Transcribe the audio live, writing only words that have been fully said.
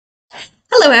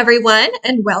Hello everyone,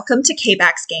 and welcome to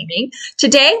KBax Gaming.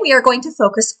 Today we are going to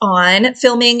focus on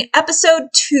filming episode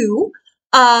 2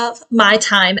 of My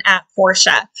Time at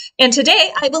Portia. And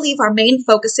today I believe our main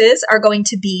focuses are going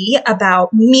to be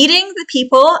about meeting the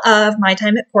people of My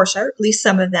Time at Portia, or at least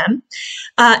some of them,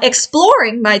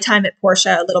 exploring My Time at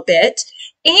Portia a little bit,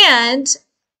 and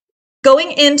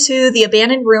going into the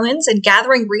abandoned ruins and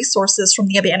gathering resources from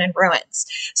the abandoned ruins.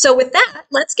 So with that,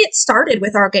 let's get started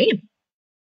with our game.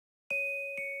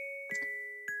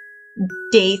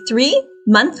 Day 3,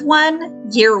 month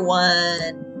 1, year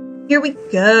 1. Here we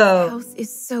go. The house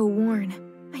is so worn.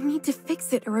 I need to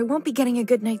fix it or I won't be getting a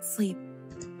good night's sleep.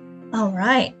 All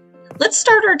right. Let's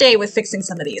start our day with fixing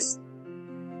some of these.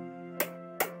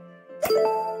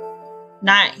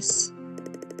 Nice.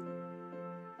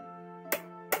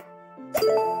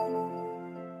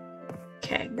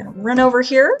 Okay, I'm gonna run over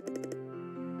here.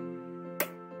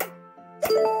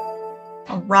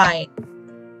 All right.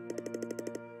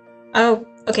 Oh,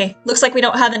 okay. Looks like we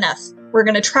don't have enough. We're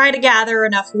going to try to gather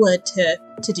enough wood to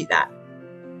do that.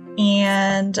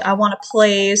 And I want to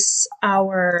place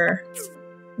our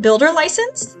builder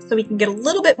license so we can get a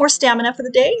little bit more stamina for the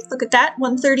day. Look at that,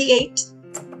 138.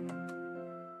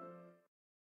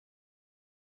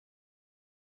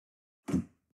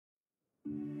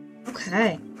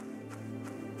 Okay.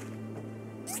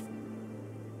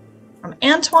 From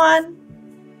Antoine.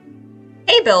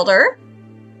 Hey, builder.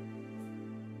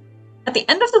 At the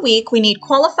end of the week, we need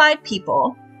qualified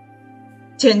people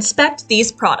to inspect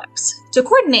these products. To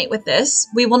coordinate with this,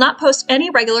 we will not post any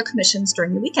regular commissions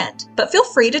during the weekend, but feel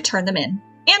free to turn them in.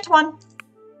 Antoine.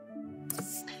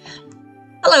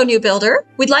 Hello, new builder.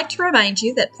 We'd like to remind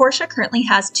you that Portia currently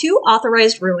has 2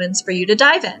 authorized ruins for you to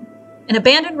dive in. An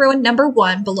abandoned ruin number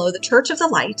 1 below the Church of the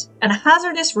Light, and a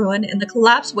hazardous ruin in the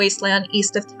collapsed wasteland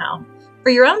east of town. For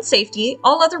your own safety,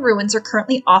 all other ruins are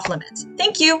currently off limits.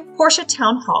 Thank you, Portia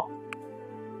Town Hall.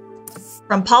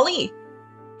 From Polly.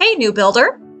 Hey, new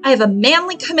builder. I have a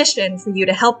manly commission for you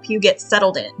to help you get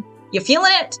settled in. You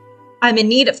feeling it? I'm in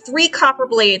need of 3 copper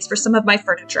blades for some of my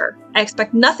furniture. I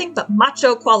expect nothing but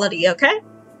macho quality, okay?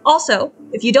 Also,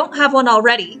 if you don't have one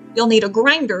already, you'll need a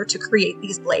grinder to create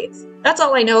these blades. That's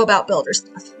all I know about builder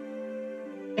stuff.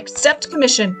 Accept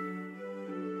commission.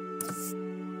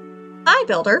 Hi,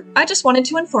 builder. I just wanted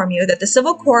to inform you that the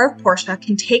Civil Corps of Portia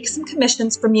can take some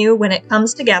commissions from you when it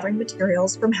comes to gathering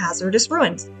materials from hazardous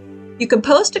ruins. You can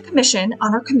post a commission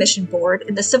on our commission board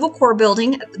in the Civil Corps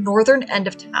building at the northern end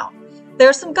of town. There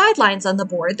are some guidelines on the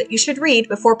board that you should read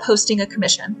before posting a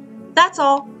commission. That's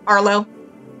all, Arlo.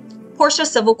 Portia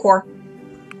Civil Corps.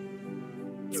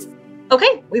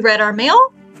 Okay, we read our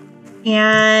mail,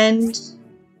 and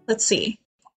let's see.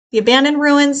 The abandoned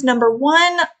ruins number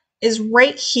 1 is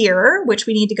right here, which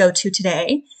we need to go to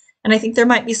today. And I think there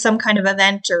might be some kind of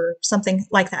event or something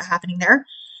like that happening there.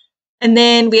 And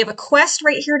then we have a quest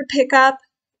right here to pick up.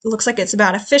 It looks like it's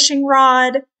about a fishing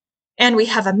rod. And we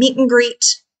have a meet and greet.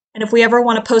 And if we ever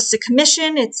want to post a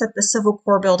commission, it's at the Civil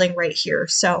Corps building right here.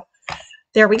 So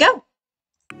there we go.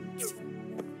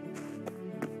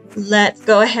 Let's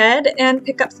go ahead and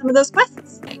pick up some of those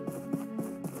quests.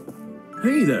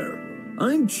 Hey there,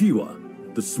 I'm Chiwa,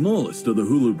 the smallest of the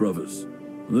Hulu brothers.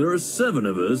 There are 7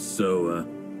 of us, so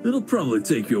it'll probably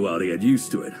take you a while to get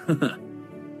used to it.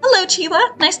 Hello,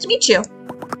 Chiwa. Nice to meet you.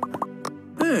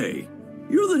 Hey,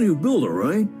 you're the new builder,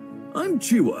 right? I'm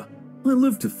Chiwa. I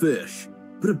live to fish,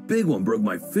 but a big one broke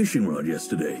my fishing rod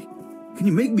yesterday. Can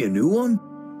you make me a new one?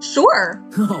 Sure.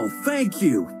 Oh, thank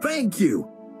you, thank you.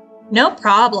 No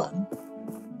problem.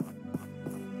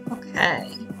 Okay.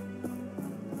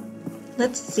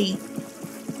 Let's see.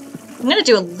 I'm going to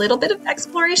do a little bit of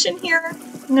exploration here.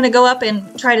 I'm going to go up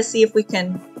and try to see if we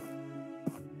can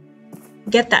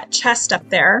get that chest up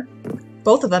there.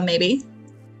 Both of them, maybe.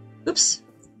 Oops.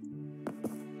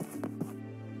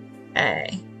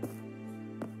 Okay.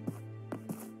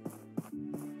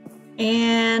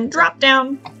 And drop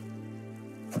down.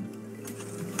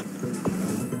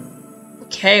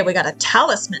 Okay, we got a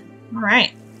talisman. All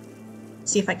right.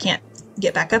 See if I can't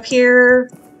get back up here.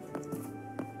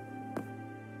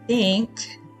 I think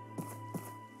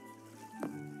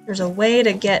there's a way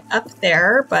to get up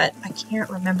there, but I can't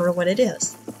remember what it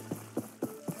is.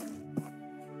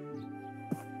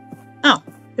 Oh,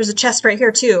 there's a chest right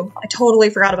here too. I totally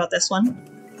forgot about this one.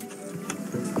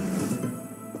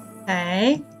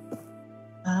 Okay.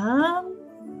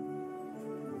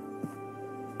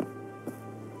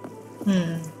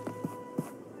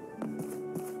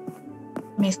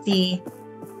 Let me see.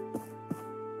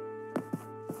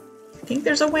 I think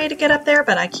there's a way to get up there,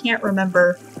 but I can't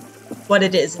remember what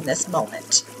it is in this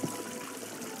moment.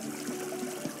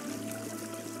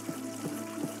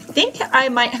 think I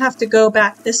might have to go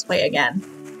back this way again.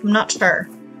 I'm not sure.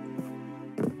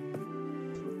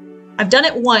 I've done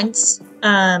it once,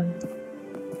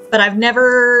 but I've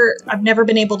never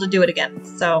been able to do it again.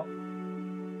 So,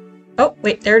 oh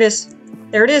wait, there it is.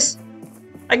 There it is.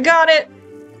 I got it.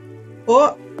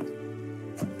 Oh,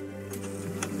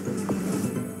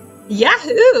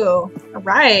 yahoo! All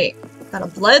right, got a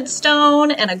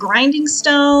bloodstone and a grinding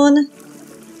stone.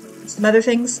 Some other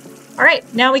things. All right,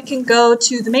 now we can go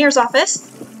to the mayor's office,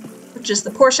 which is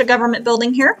the Portia government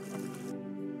building here,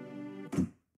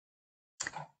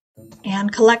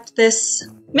 and collect this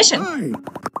mission. Hi.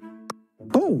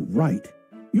 Oh, right.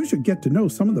 You should get to know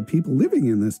some of the people living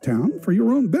in this town for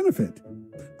your own benefit.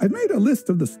 I've made a list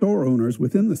of the store owners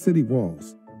within the city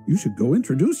walls. You should go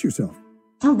introduce yourself.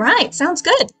 All right, sounds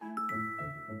good.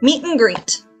 Meet and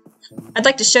greet. I'd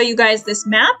like to show you guys this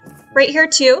map right here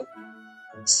too.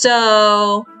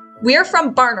 So we're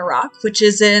from Barnarock, which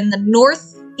is in the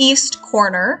northeast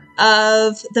corner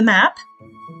of the map.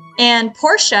 And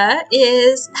Portia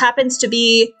happens to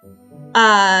be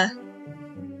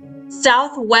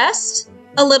southwest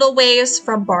a little ways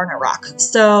from Barnarock.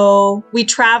 So we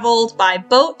traveled by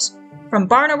boat from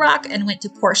Barnarock and went to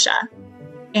Portia.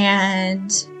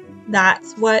 And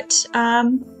that's what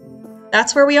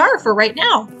that's where we are for right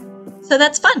now. So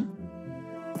that's fun.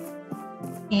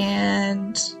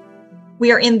 And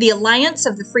we are in the Alliance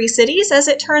of the Free Cities, as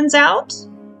it turns out.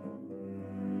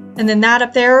 And then that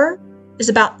up there is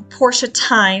about Portia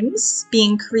Times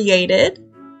being created.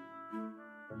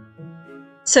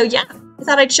 So yeah, I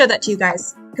thought I'd show that to you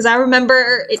guys, because I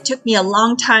remember it took me a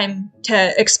long time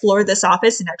to explore this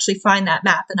office and actually find that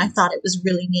map, and I thought it was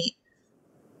really neat.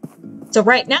 So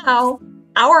right now,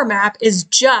 our map is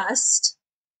just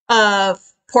of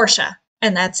Portia,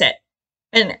 and that's it.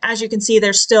 And as you can see,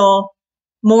 there's still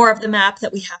more of the map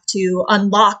that we have to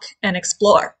unlock and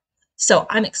explore. So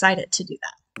I'm excited to do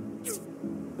that.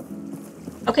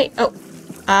 Okay,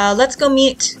 let's go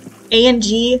meet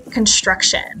A&G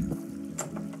Construction.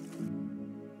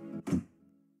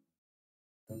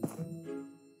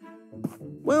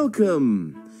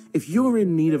 Welcome! If you're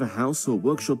in need of a house or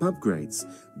workshop upgrades,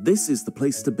 this is the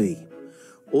place to be.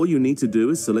 All you need to do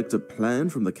is select a plan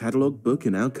from the catalog book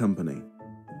in our company.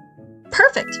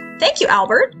 Perfect! Thank you,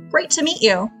 Albert. Great to meet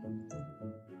you.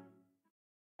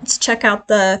 Let's check out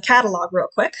the catalog real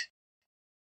quick.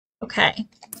 Okay,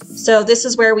 so this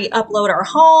is where we upload our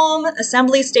home,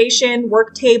 assembly station,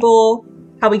 work table,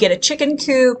 how we get a chicken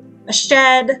coop, a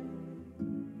shed,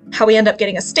 how we end up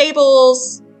getting a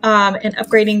stables, and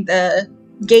upgrading the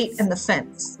gate and the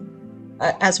fence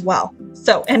as well.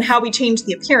 So, and how we change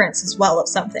the appearance as well of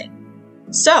something.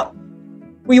 So,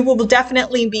 we will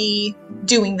definitely be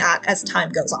doing that as time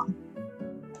goes on.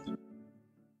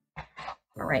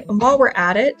 All right, and while we're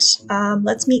at it,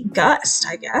 let's meet Gust,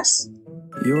 I guess.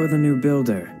 You're the new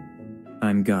builder.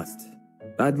 I'm Gust.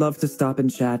 I'd love to stop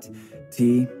and chat,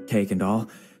 tea, cake and all,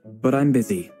 but I'm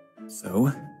busy.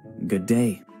 So, good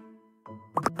day.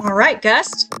 All right,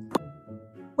 Gust.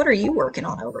 What are you working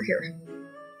on over here?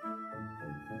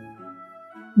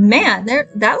 Man,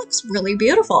 that looks really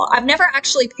beautiful. I've never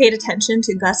actually paid attention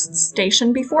to Gust's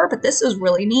station before, but this is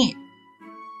really neat.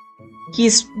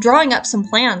 He's drawing up some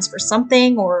plans for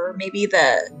something, or maybe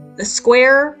the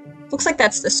square. Looks like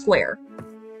that's the square.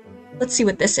 Let's see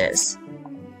what this is.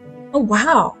 Oh,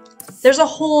 wow. There's a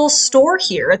whole store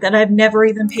here that I've never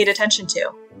even paid attention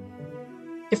to.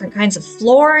 Different kinds of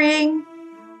flooring.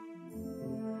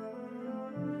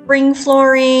 Spring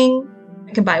flooring.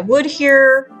 I can buy wood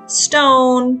here.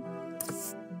 Stone.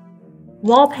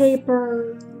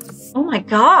 Wallpaper. Oh my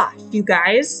gosh, you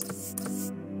guys.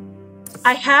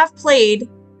 I have played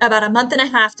about a month and a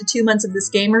half to 2 months of this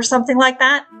game or something like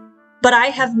that, but I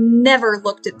have never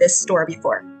looked at this store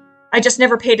before. I just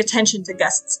never paid attention to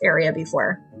Gust's area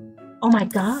before. Oh my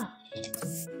gosh.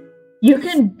 You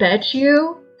can bet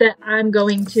you that I'm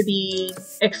going to be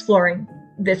exploring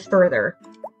this further.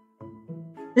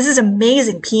 This is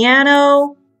amazing.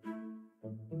 Piano.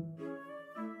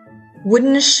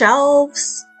 Wooden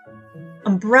shelves.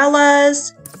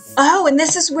 Umbrellas. Oh, and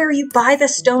this is where you buy the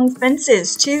stone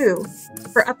fences too,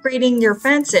 for upgrading your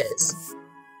fences.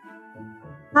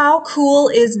 How cool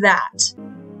is that?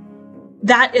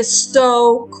 That is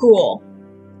so cool.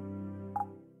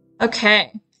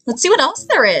 Okay, let's see what else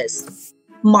there is.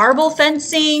 Marble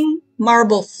fencing,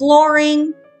 marble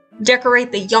flooring,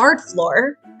 decorate the yard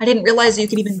floor. I didn't realize you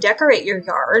could even decorate your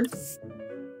yard.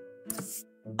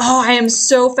 Oh, I am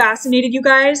so fascinated, you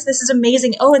guys. This is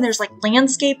amazing. Oh, and there's like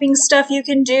landscaping stuff you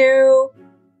can do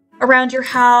around your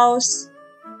house.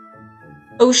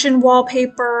 Ocean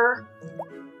wallpaper.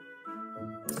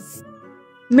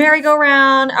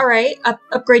 Merry-go-round. All right.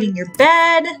 Upgrading your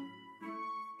bed.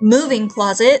 Moving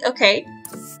closet. Okay.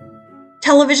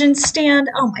 Television stand.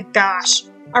 Oh my gosh.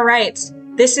 All right.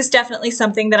 This is definitely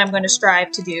something that I'm going to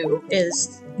strive to do,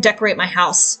 is decorate my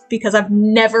house, because I've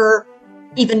never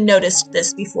even noticed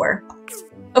this before.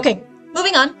 Okay,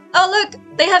 moving on. Oh, look,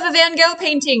 they have a Van Gogh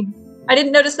painting. I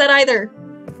didn't notice that either.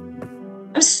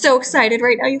 I'm so excited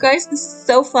right now, you guys. This is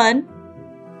so fun.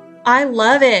 I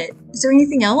love it. Is there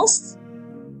anything else?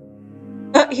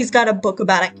 Oh, he's got a book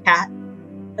about a cat.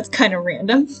 That's kind of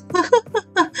random.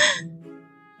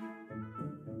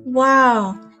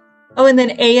 Wow. Oh, and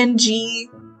then A and G.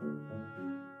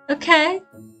 Okay.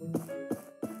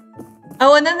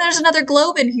 Oh, and then there's another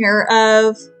globe in here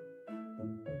of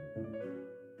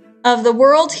the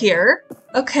world here.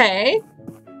 Okay.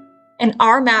 And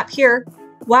our map here.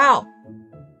 Wow.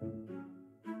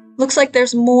 Looks like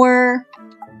there's more.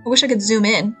 I wish I could zoom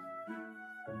in.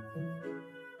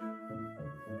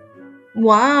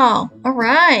 Wow. All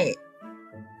right.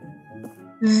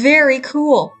 Very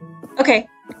cool. Okay.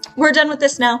 We're done with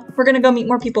this now. We're gonna go meet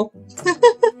more people.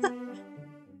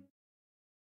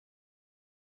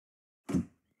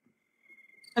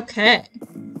 Okay.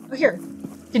 Oh, here.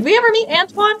 Did we ever meet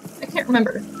Antoine? I can't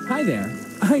remember. Hi there.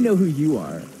 I know who you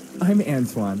are. I'm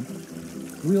Antoine.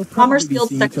 We'll probably be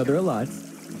seeing each other a lot.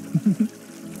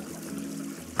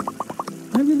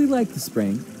 I really like the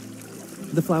spring.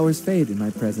 The flowers fade in my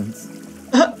presence.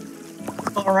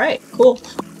 All right, cool.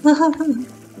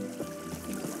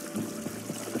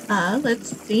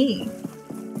 Let's see.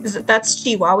 That's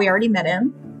Chihuahua. We already met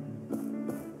him.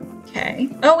 Okay.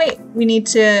 Oh, wait. We need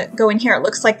to go in here. It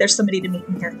looks like there's somebody to meet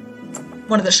in here.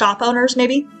 One of the shop owners,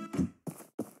 maybe?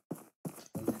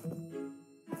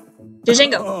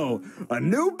 Django. Oh, a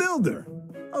new builder.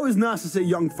 Always nice to see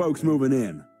young folks moving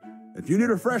in. If you need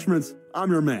refreshments,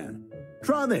 I'm your man.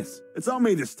 Try this. It's on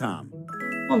me this time.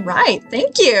 All right.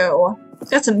 Thank you.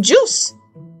 Got some juice.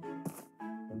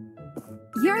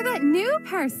 You're that new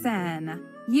person.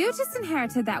 You just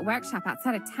inherited that workshop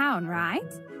outside of town, right?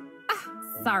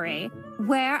 Sorry.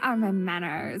 Where are my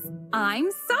manners? I'm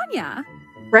Sonia.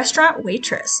 Restaurant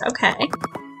waitress. Okay.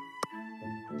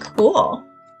 Cool.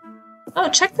 Oh,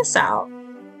 check this out.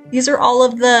 These are all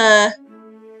of the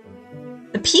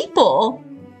people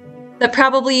that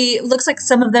probably looks like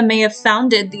some of them may have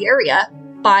founded the area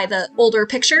by the older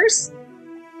pictures.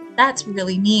 That's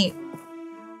really neat.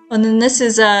 And then this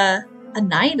is a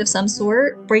night of some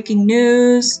sort. Breaking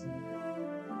news.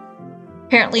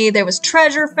 Apparently there was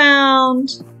treasure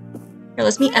found. Here,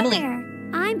 let's meet Emily.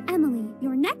 There. I'm Emily,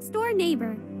 your next door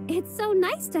neighbor. It's so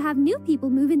nice to have new people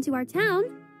move into our town.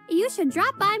 You should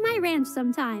drop by my ranch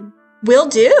sometime. Will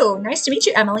do. Nice to meet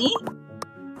you, Emily.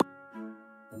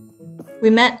 We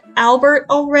met Albert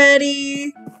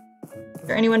already. Is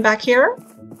there anyone back here?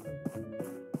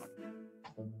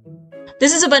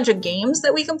 This is a bunch of games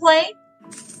that we can play.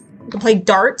 We can play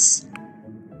darts.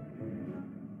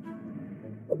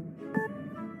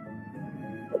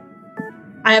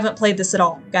 I haven't played this at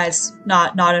all, guys.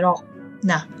 Not at all.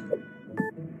 Nah.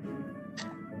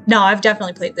 No, I've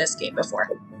definitely played this game before.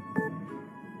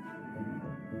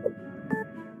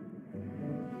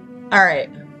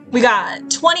 Alright. We got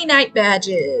 20 night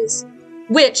badges,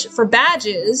 which for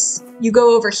badges, you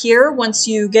go over here once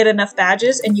you get enough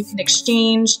badges and you can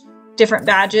exchange different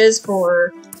badges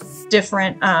for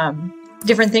different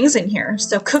things in here.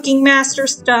 So cooking master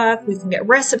stuff, we can get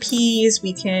recipes,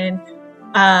 we can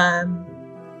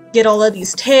get all of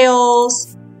these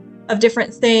tales of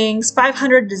different things.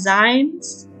 500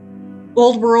 designs.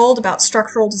 Old world about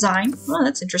structural design. Oh,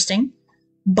 that's interesting.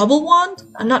 Bubble wand?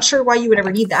 I'm not sure why you would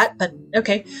ever need that, but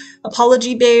okay.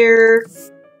 Apology bear.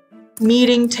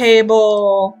 Meeting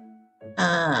table.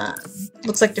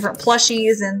 Looks like different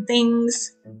plushies and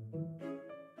things.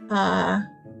 Oh,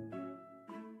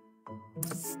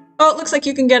 it looks like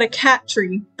you can get a cat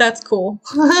tree. That's cool.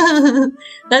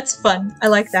 That's fun. I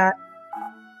like that.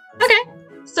 Okay,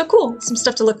 so cool. Some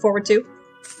stuff to look forward to.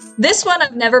 This one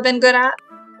I've never been good at.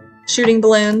 Shooting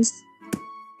balloons.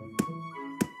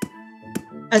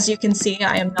 As you can see,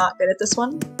 I am not good at this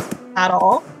one at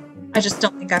all. I just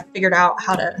don't think I've figured out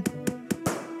how to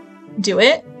do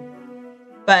it.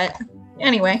 But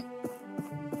anyway,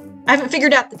 I haven't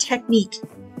figured out the technique.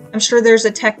 I'm sure there's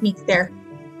a technique there.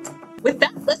 With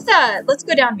that, let's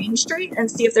go down Main Street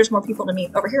and see if there's more people to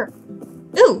meet over here.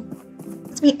 Ooh,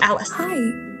 let's meet Alice. Hi.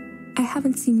 I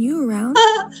haven't seen you around.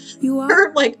 You are?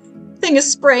 Her, like, thing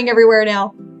is spraying everywhere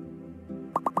now.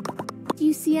 Do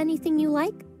you see anything you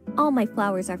like? All my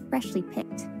flowers are freshly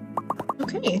picked.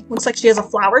 Okay, looks like she has a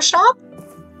flower shop.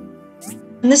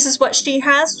 And this is what she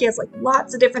has. She has like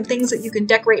lots of different things that you can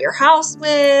decorate your house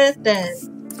with,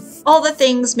 and all the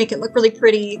things make it look really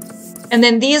pretty. And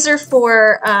then these are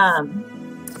for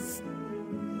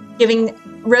giving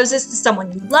roses to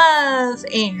someone you love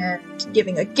and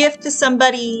giving a gift to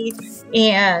somebody.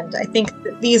 And I think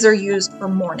that these are used for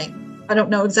mourning. I don't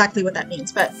know exactly what that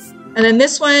means, but... And then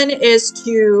this one is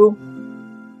to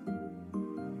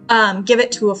give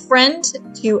it to a friend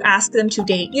to ask them to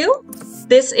date you.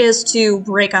 This is to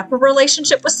break up a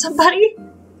relationship with somebody.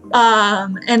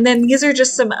 And then these are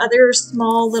just some other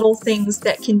small little things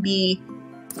that can be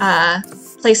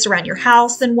placed around your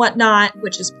house and whatnot,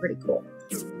 which is pretty cool.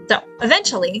 So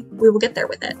eventually we will get there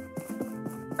with it.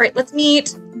 All right, let's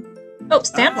meet. Oh,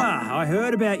 Stanwa. Ah, I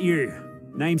heard about you.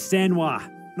 Name's Stanwa.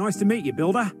 Nice to meet you,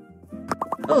 Builder.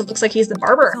 Oh, it looks like he's the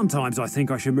barber. Sometimes I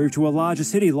think I should move to a larger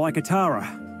city like Atara.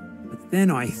 But then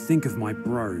I think of my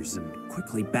bros and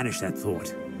quickly banish that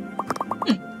thought.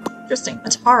 Interesting.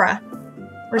 Atara.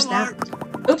 Where's Hello.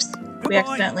 that? Oops. We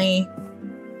accidentally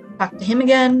talked to him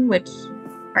again, which...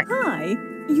 Right. Hi.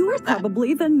 You're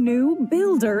probably the new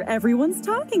builder everyone's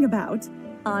talking about.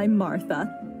 I'm Martha.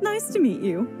 Nice to meet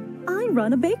you. I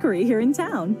run a bakery here in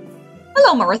town.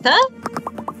 Hello, Martha.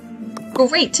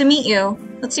 Great to meet you.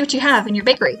 Let's see what you have in your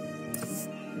bakery.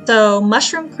 So,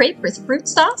 mushroom crepe with fruit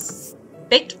sauce,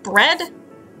 baked bread,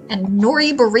 and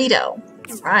nori burrito.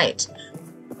 Right.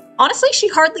 Honestly, she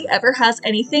hardly ever has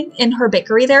anything in her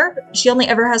bakery there. She only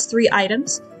ever has 3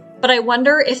 items, but I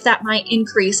wonder if that might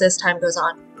increase as time goes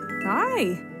on.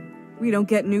 Hi. We don't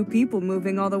get new people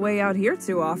moving all the way out here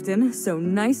too often, so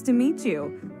nice to meet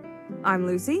you. I'm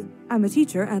Lucy. I'm a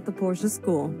teacher at the Portia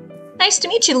School. Nice to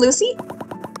meet you, Lucy.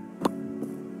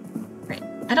 Right.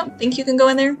 I don't think you can go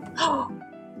in there.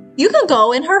 You can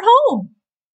go in her home.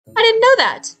 I didn't know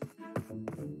that.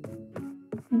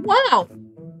 Wow.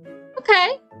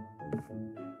 Okay.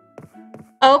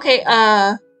 Okay,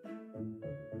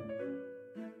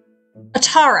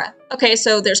 Atara. Okay,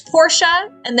 so there's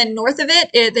Portia, and then north of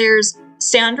it, there's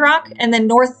Sandrock, and then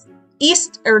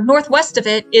northeast or northwest of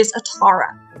it is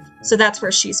Atara. So that's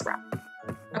where she's from.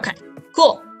 Okay,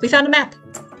 cool. We found a map.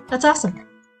 That's awesome.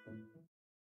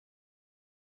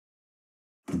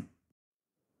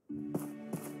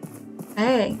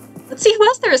 Hey, let's see who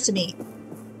else there is to meet.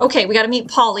 Okay, we gotta meet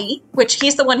Polly, which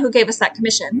he's the one who gave us that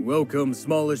commission. Welcome,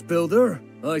 smallish builder.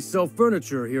 I sell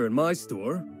furniture here in my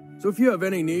store, so if you have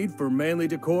any need for manly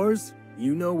decors,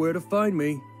 you know where to find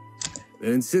me.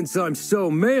 And since I'm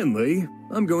so manly,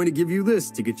 I'm going to give you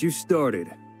this to get you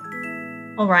started.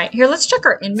 All right, here, let's check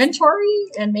our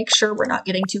inventory and make sure we're not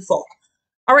getting too full.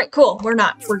 All right, cool, we're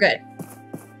not, we're good.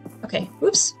 Okay,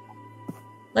 oops.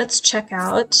 Let's check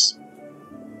out.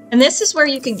 And this is where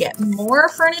you can get more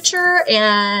furniture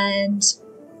and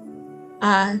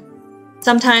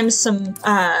sometimes some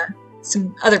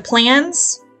other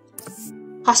plans.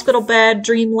 Hospital bed,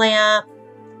 dream lamp,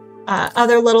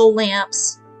 other little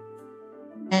lamps,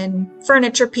 and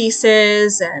furniture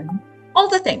pieces, and all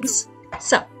the things.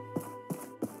 So.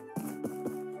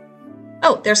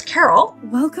 Oh, there's Carol.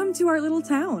 Welcome to our little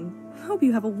town. Hope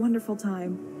you have a wonderful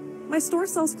time. My store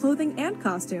sells clothing and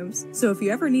costumes, so if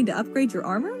you ever need to upgrade your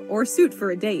armor or suit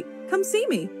for a date, come see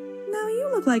me. Now you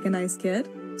look like a nice kid,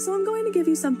 so I'm going to give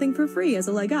you something for free as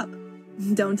a leg up.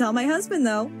 Don't tell my husband,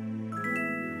 though.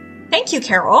 Thank you,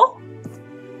 Carol.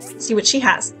 Let's see what she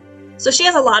has. So she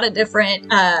has a lot of different,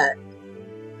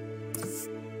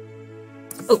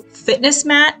 fitness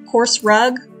mat, coarse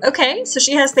rug. Okay, so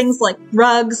she has things like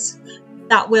rugs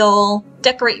that will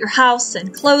decorate your house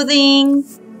and clothing.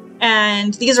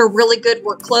 And these are really good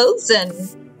work clothes and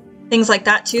things like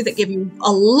that too that give you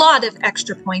a lot of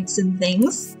extra points and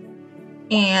things.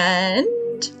 And,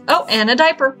 oh, and a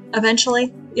diaper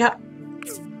eventually. Yep.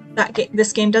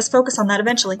 This game does focus on that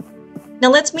eventually. Now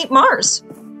let's meet Mars.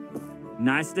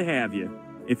 Nice to have you.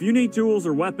 If you need tools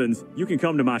or weapons, you can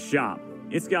come to my shop.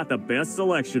 It's got the best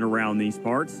selection around these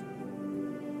parts.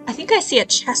 I think I see a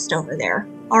chest over there.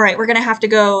 All right, we're gonna have to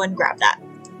go and grab that.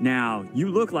 Now, you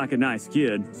look like a nice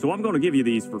kid, so I'm going to give you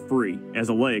these for free, as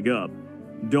a leg up.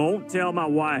 Don't tell my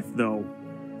wife, though.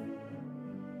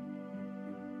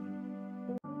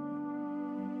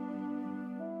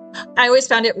 I always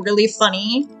found it really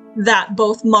funny that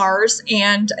both Mars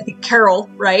and, I think, Carol,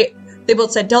 right? They both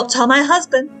said, don't tell my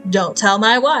husband, don't tell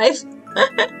my wife.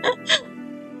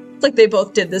 It's like they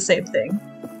both did the same thing.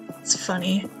 It's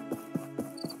funny.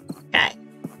 Okay.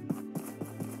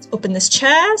 Open this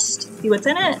chest, see what's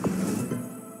in it.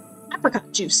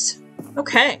 Apricot juice.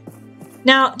 Okay.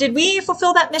 Now, did we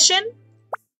fulfill that mission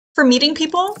for meeting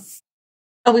people?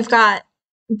 Oh, we've got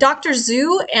Dr.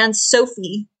 Zhu and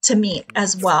Sophie to meet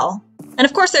as well. And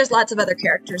of course, there's lots of other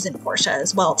characters in Portia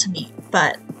as well to meet,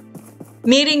 but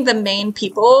meeting the main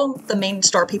people, the main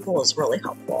store people, is really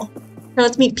helpful. So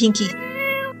let's meet Pinky.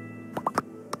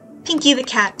 Pinky the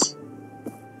cat.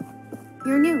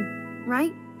 You're new,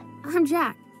 right? I'm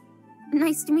Jack.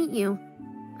 Nice to meet you.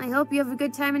 I hope you have a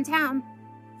good time in town.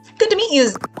 Good to meet you,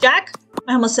 Jack.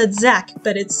 I almost said Zach,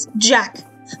 but it's Jack.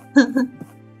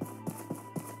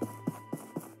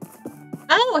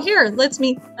 Oh, here, let's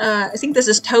meet, I think this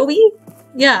is Toby?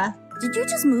 Yeah. Did you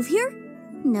just move here?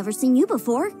 Never seen you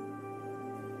before.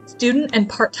 Student and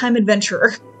part-time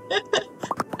adventurer.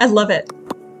 I love it.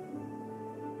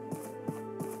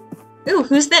 Ooh,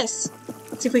 who's this?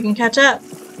 Let's see if we can catch up.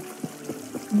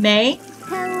 May?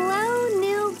 Hello,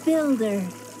 new builder.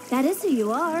 That is who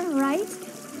you are, right?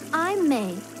 I'm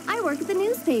May. I work at the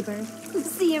newspaper.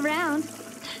 See you around.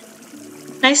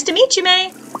 Nice to meet you,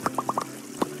 May.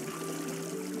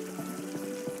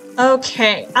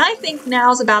 Okay, I think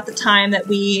now's about the time that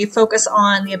we focus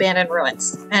on the abandoned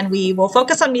ruins, and we will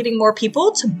focus on meeting more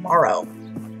people tomorrow.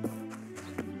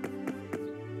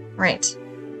 Right.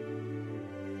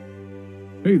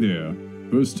 Hey there.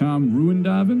 First time ruin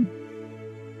diving?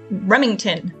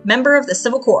 Remington, member of the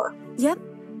Civil Corps. Yep.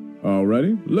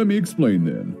 Alrighty, let me explain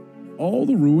then. All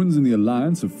the ruins in the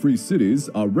Alliance of Free Cities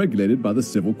are regulated by the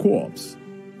Civil Corps.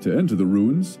 To enter the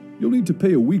ruins, you'll need to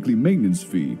pay a weekly maintenance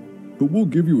fee, but we'll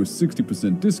give you a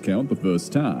 60% discount the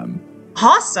first time.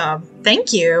 Awesome!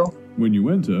 Thank you! When you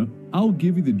enter, I'll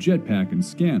give you the jetpack and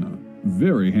scanner.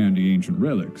 Very handy ancient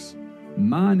relics.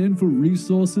 Mining for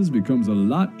resources becomes a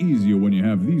lot easier when you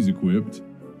have these equipped.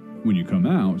 When you come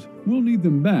out, we'll need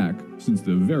them back, since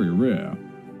they're very rare.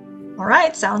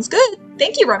 Alright, sounds good.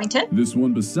 Thank you, Remington. This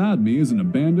one beside me is an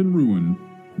abandoned ruin.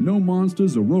 No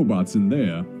monsters or robots in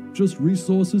there, just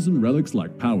resources and relics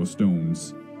like power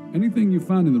stones. Anything you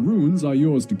find in the ruins are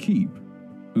yours to keep.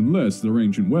 Unless they're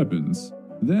ancient weapons.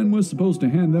 Then we're supposed to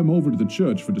hand them over to the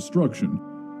church for destruction.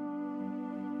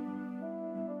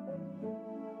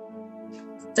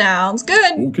 Sounds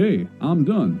good. Okay, I'm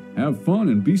done. Have fun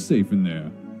and be safe in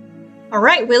there.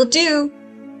 Alright, will do.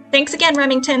 Thanks again,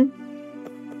 Remington.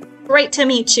 Great to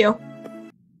meet you.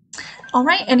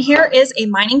 Alright, and here is a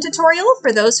mining tutorial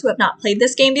for those who have not played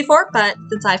this game before, but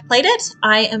since I've played it,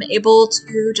 I am able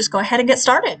to just go ahead and get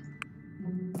started.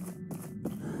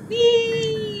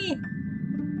 Whee!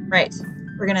 Right,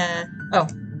 we're gonna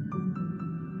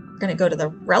go to the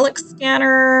relic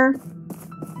scanner.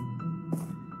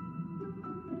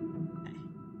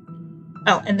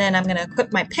 Oh, and then I'm gonna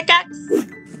equip my pickaxe.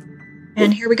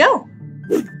 And here we go.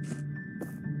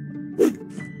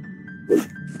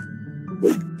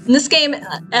 In this game,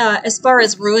 as far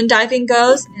as ruin diving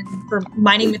goes, and for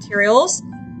mining materials,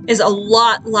 is a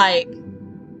lot like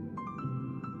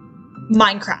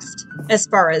Minecraft, as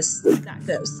far as that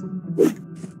goes.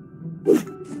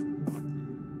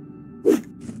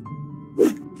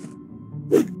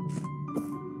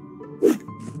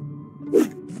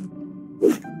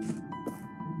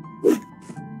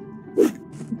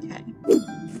 Okay.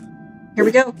 Here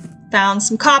we go. Found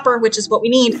some copper, which is what we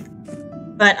need.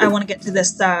 But I want to get to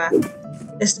this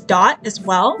this dot as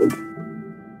well.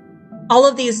 All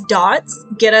of these dots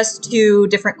get us to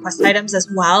different quest items as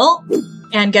well,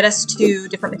 and get us to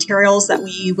different materials that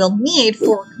we will need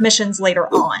for commissions later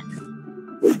on.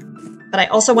 But I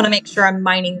also want to make sure I'm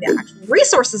mining the actual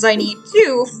resources I need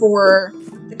too for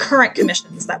the current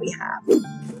commissions that we have.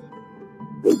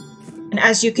 And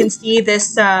as you can see,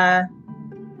 this kind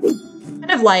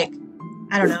of like,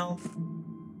 I don't know,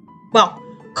 well,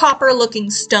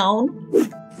 copper-looking stone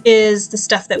is the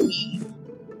stuff that we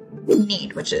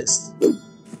need, which is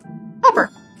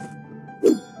copper.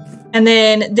 And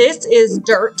then this is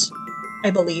dirt,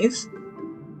 I believe.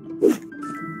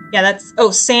 Yeah, that's,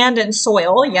 oh, sand and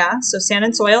soil, yeah, so sand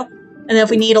and soil. And then if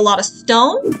we need a lot of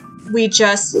stone, we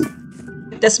just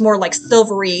get this more like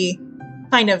silvery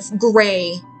kind of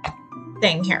gray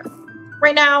thing here.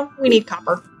 Right now, we need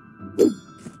copper.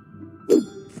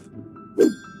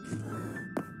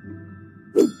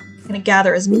 Gonna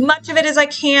gather as much of it as I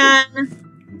can.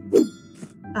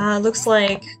 Looks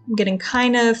like I'm getting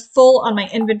kind of full on my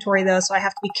inventory though, so I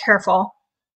have to be careful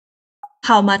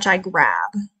how much I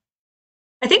grab.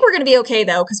 I think we're gonna be okay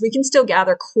though, because we can still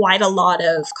gather quite a lot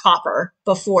of copper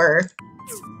before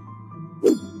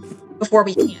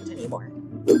we can't anymore.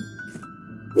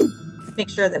 Make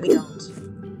sure that we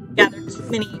don't gather too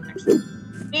many extra.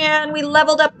 And we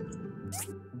leveled up.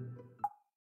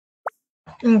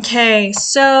 Okay,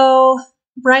 so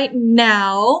right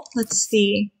now, let's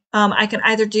see. I can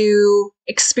either do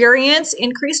experience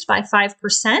increased by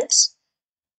 5%,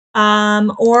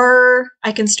 or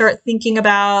I can start thinking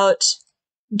about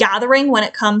gathering when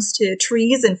it comes to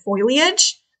trees and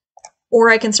foliage, or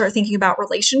I can start thinking about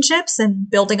relationships and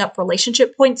building up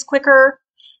relationship points quicker.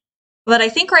 But I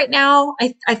think right now,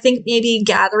 I think maybe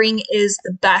gathering is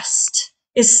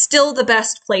still the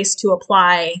best place to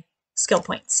apply skill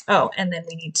points. Oh, and then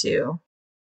we need to,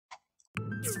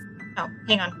 oh,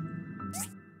 hang on.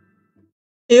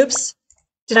 Oops,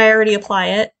 did I already apply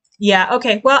it? Yeah,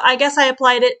 okay, well, I guess I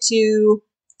applied it to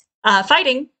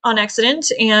fighting on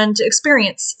accident and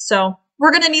experience. So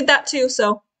we're gonna need that too,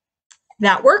 so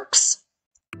that works.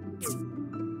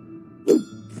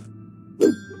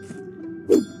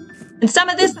 And some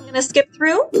of this I'm gonna skip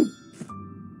through.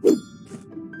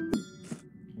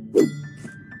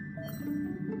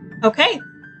 Okay,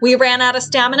 we ran out of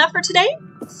stamina for today.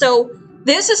 So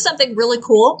this is something really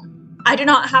cool. I do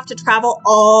not have to travel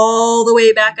all the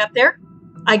way back up there.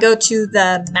 I go to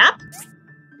the map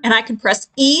and I can press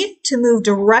E to move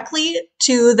directly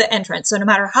to the entrance. So no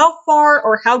matter how far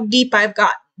or how deep I've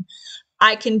gotten,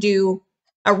 I can do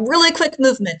a really quick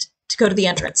movement to go to the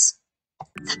entrance.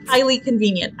 It's highly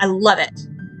convenient. I love it.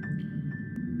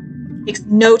 Takes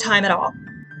no time at all.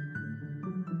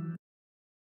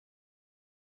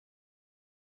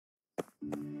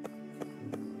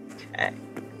 Okay. I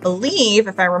believe,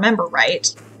 if I remember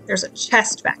right, there's a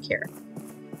chest back here.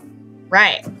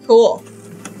 Right. Cool.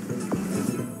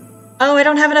 Oh, I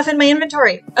don't have enough in my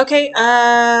inventory. Okay, do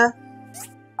I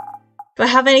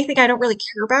have anything I don't really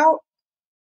care about?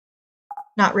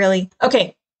 Not really.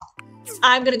 Okay.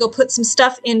 I'm gonna go put some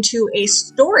stuff into a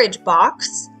storage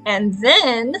box, and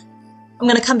then I'm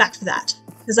gonna come back for that,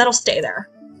 because that'll stay there.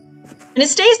 And it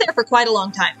stays there for quite a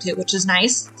long time, too, which is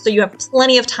nice, so you have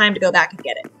plenty of time to go back and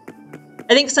get it.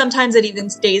 I think sometimes it even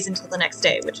stays until the next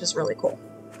day, which is really cool.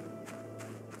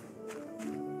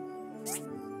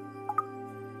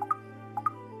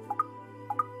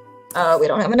 We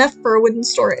don't have enough for a wooden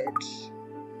storage.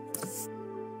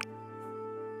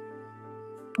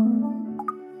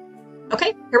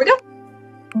 Okay, here we go.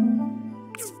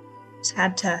 Just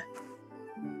had to...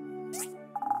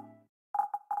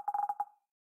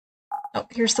 Oh,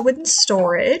 here's the wooden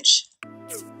storage.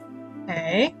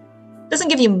 Okay. Doesn't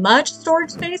give you much storage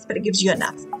space, but it gives you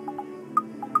enough.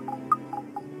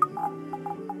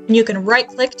 And you can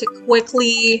right-click to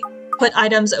quickly put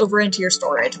items over into your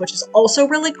storage, which is also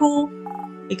really cool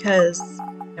because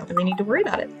you don't really need to worry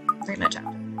about it very much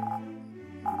after.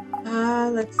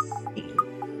 Let's see.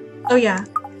 Oh yeah,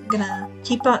 I'm gonna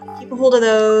keep a hold of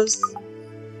those.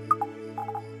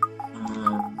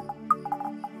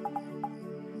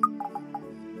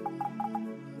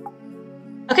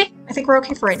 Okay, I think we're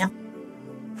okay for right now.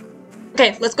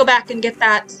 Okay, let's go back and get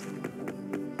that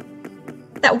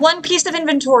one piece of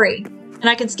inventory, and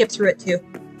I can skip through it too.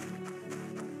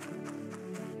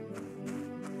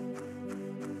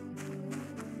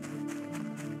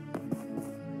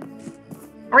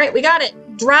 All right, we got it.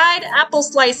 Dried apple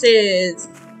slices.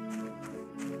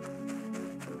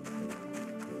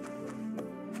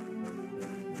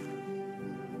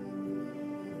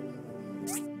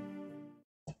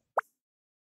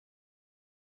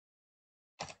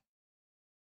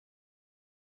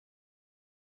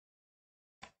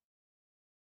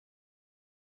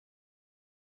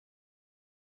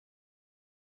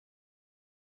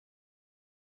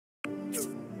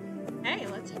 Okay,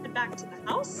 let's head back to the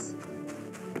house.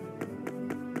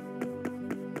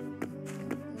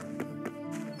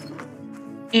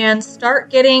 And start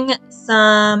getting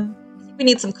some, I think we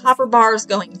need some copper bars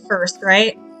going first,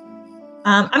 right?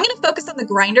 I'm going to focus on the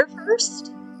grinder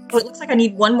first. Oh, it looks like I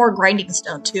need one more grinding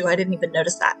stone too. I didn't even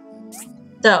notice that.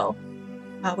 So,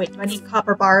 wait, do I need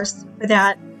copper bars for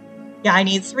that? Yeah, I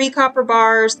need 3 copper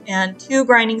bars and 2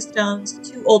 grinding stones,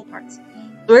 2 old parts.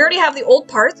 So we already have the old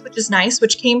parts, which is nice,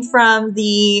 which came from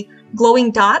the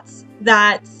glowing dots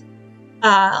that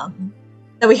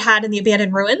we had in the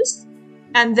abandoned ruins.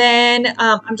 And then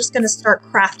I'm just going to start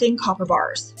crafting copper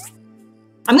bars.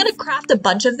 I'm going to craft a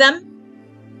bunch of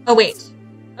them. Oh, wait.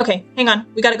 Okay, hang on.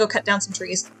 We got to go cut down some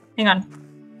trees. Hang on.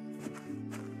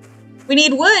 We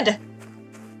need wood.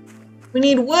 We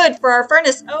need wood for our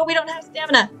furnace. Oh, we don't have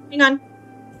stamina. Hang on.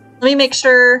 Let me make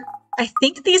sure. I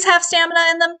think these have stamina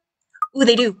in them. Ooh,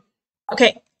 they do.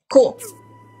 Okay, cool.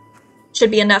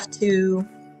 Should be enough to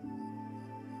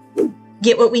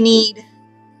get what we need.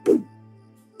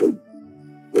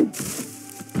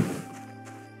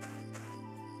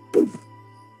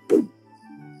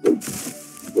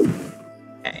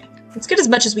 Okay, let's get as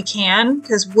much as we can,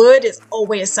 because wood is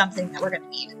always something that we're going to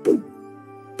need.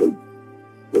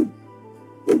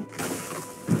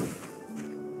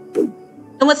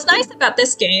 And what's nice about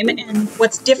this game, and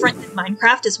what's different than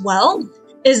Minecraft as well,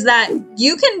 is that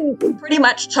you can pretty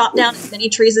much chop down as many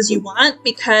trees as you want,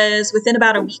 because within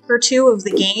about a week or two of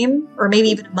the game, or maybe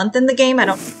even a month in the game, I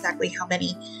don't know exactly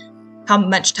how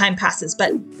much time passes,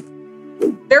 but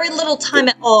very little time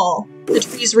at all, the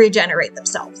trees regenerate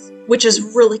themselves, which is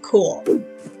really cool.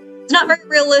 It's not very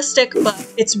realistic,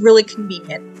 but it's really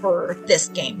convenient for this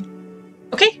game.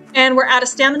 Okay, and we're out of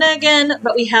stamina again,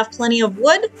 but we have plenty of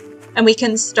wood, and we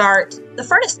can start the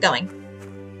furnace going.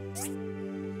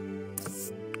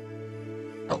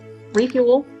 Oh,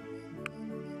 refuel.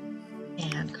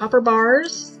 And copper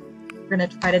bars. We're going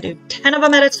to try to do 10 of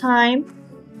them at a time.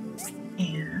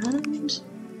 And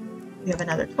we have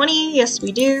another 20. Yes,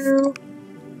 we do.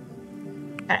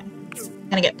 Okay.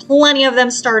 Gonna get plenty of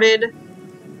them started.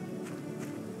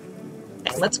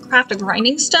 Okay, let's craft a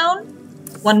grinding stone.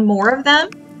 One more of them.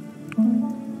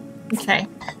 Okay.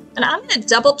 And I'm gonna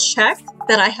double check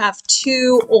that I have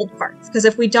 2 old parts, because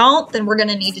if we don't, then we're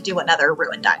gonna need to do another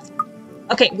ruin dive.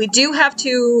 Okay, we do have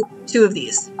two of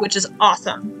these, which is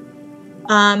awesome.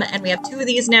 And we have 2 of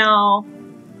these now.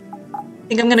 I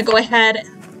think I'm gonna go ahead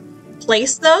and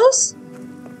place those.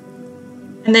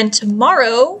 And then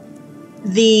tomorrow,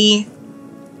 the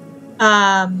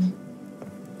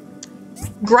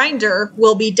grinder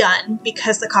will be done,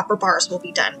 because the copper bars will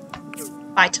be done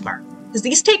by tomorrow. Because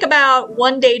these take about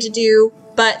 1 day to do,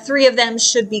 but 3 of them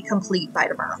should be complete by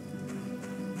tomorrow.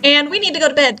 And we need to go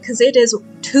to bed because it is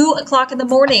 2 o'clock in the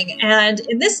morning. And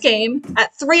in this game,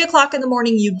 at 3 o'clock in the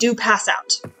morning, you do pass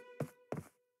out.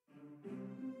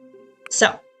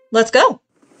 So, let's go.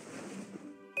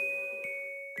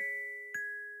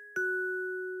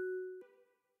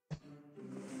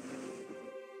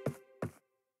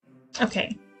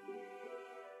 Okay.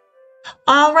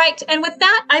 All right, and with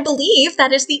that, I believe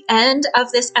that is the end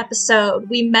of this episode.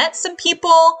 We met some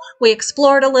people, we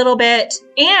explored a little bit,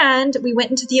 and we went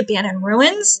into the abandoned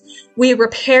ruins. We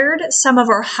repaired some of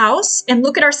our house, and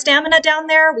look at our stamina down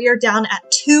there. We are down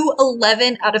at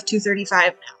 211 out of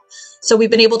 235 now. So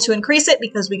we've been able to increase it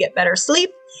because we get better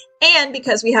sleep, and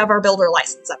because we have our builder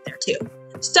license up there too.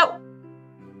 So,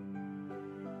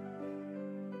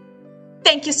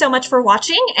 thank you so much for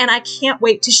watching, and I can't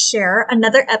wait to share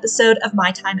another episode of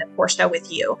my time at Portia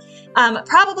with you.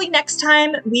 Probably next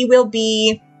time we will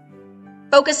be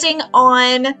focusing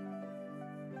on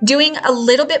doing a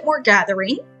little bit more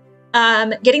gathering,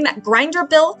 getting that grinder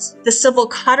built, the civil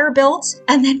cutter built,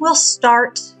 and then we'll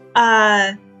start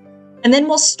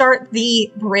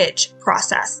the bridge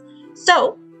process.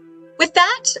 So with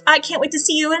that, I can't wait to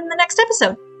see you in the next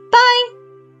episode. Bye!